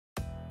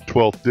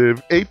12th day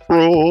of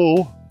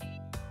April.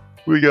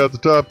 We got the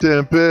top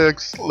 10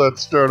 picks.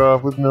 Let's start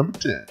off with number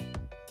 10.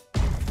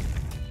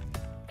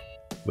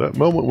 That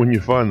moment when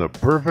you find the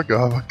perfect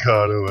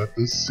avocado at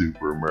the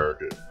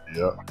supermarket.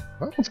 Yeah,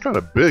 that one's kind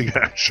of big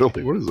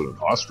actually. What is it, an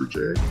ostrich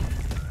egg?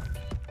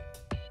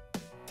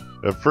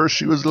 At first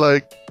she was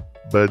like,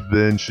 but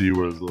then she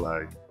was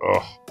like,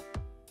 oh,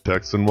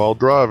 texting while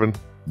driving,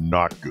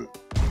 not good.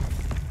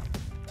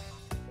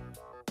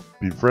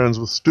 Be friends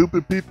with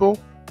stupid people,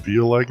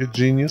 feel like a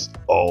genius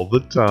all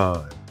the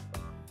time.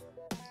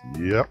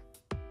 Yep.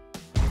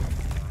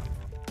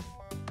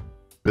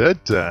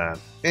 Bedtime.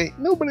 Ain't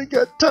nobody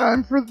got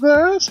time for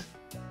that.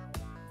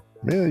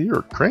 Man, you're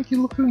a cranky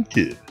looking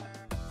kid.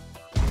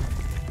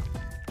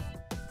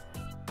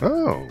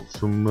 Oh,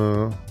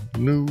 some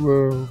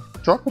new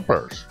chocolate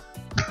bars.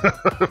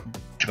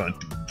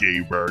 Cunty gay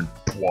burn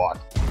twat.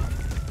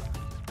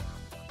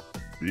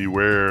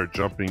 Beware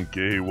jumping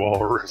gay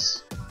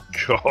walrus.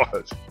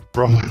 God.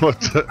 Probably what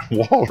that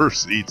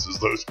walrus eats is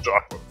those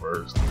chocolate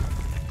bars.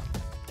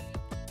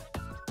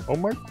 Oh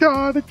my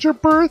god, it's your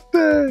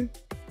birthday!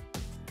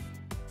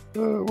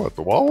 What,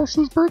 the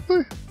walrus's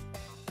birthday?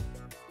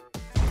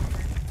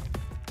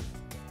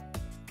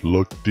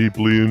 Look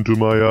deeply into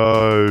my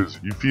eyes.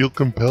 You feel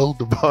compelled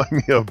to buy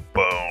me a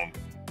bone.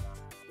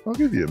 I'll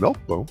give you a milk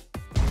bone.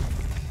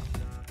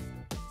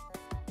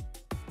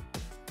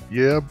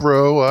 Yeah,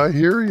 bro, I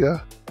hear ya.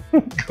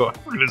 God,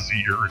 look at his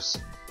ears.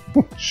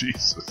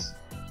 Jesus.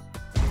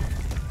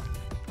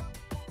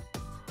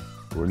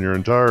 When your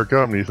entire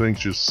company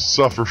thinks you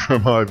suffer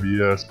from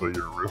IBS, but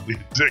you're really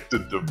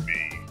addicted to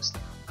memes.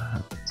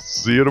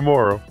 See you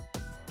tomorrow.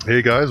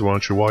 Hey guys, why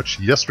don't you watch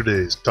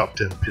yesterday's top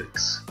 10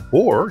 picks?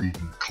 Or you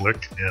can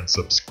click and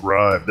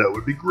subscribe. That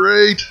would be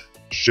great.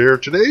 Share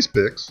today's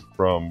picks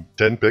from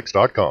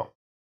 10picks.com.